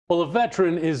Well, a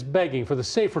veteran is begging for the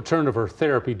safe return of her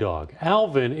therapy dog.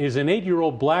 Alvin is an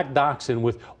 8-year-old black dachshund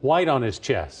with white on his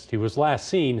chest. He was last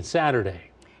seen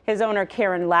Saturday. His owner,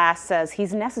 Karen Lass, says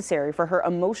he's necessary for her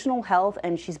emotional health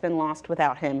and she's been lost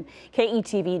without him.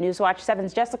 KETV Newswatch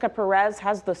 7's Jessica Perez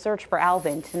has the search for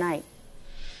Alvin tonight.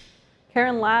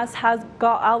 Karen Lass has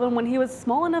got Alvin when he was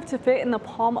small enough to fit in the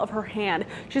palm of her hand.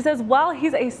 She says while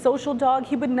he's a social dog,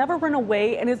 he would never run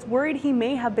away and is worried he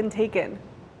may have been taken.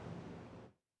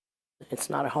 It's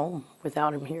not a home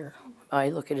without him here. I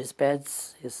look at his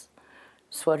beds, his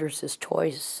sweaters, his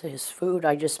toys, his food.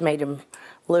 I just made him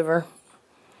liver.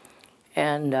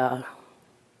 And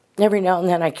every now and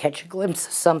then I catch a glimpse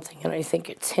of something and I think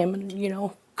it's him, you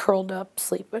know, curled up,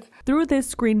 sleeping. Through this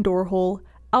screen door hole,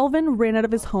 Alvin ran out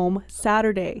of his home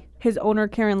Saturday. His owner,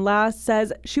 Karen Lass,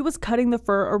 says she was cutting the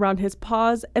fur around his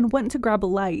paws and went to grab a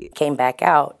light. Came back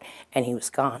out and he was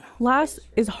gone. Lass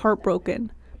is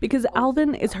heartbroken because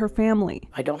Alvin is her family.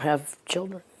 I don't have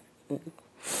children.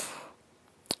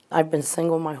 I've been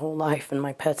single my whole life and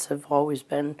my pets have always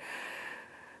been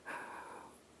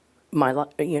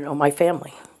my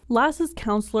family. Lass's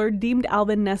counselor deemed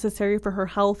Alvin necessary for her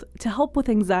health to help with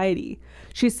anxiety.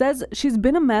 She says she's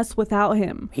been a mess without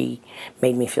him. He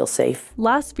made me feel safe.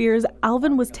 Lass fears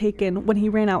Alvin was taken when he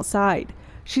ran outside.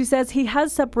 She says he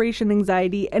has separation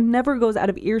anxiety and never goes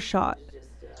out of earshot.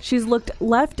 She's looked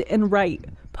left and right,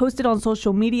 posted on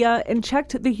social media, and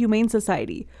checked the Humane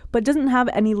Society, but doesn't have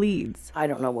any leads. I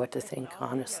don't know what to think,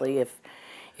 honestly,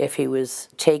 if he was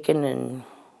taken and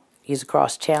he's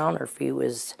across town, or if he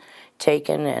was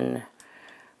taken and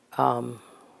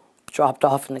dropped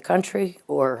off in the country,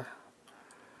 or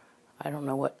I don't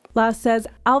know what. Lass says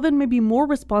Alvin may be more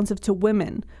responsive to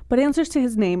women, but answers to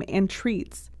his name and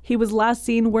treats. He was last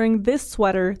seen wearing this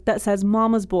sweater that says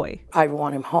Mama's Boy. I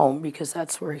want him home because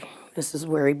this is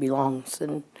where he belongs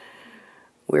and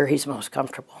where he's most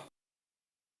comfortable.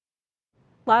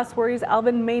 Lass worries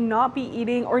Alvin may not be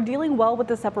eating or dealing well with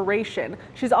the separation.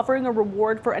 She's offering a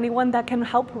reward for anyone that can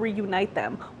help reunite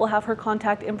them. We'll have her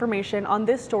contact information on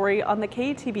this story on the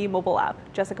KETV mobile app.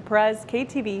 Jessica Perez,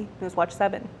 KETV Newswatch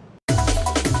 7.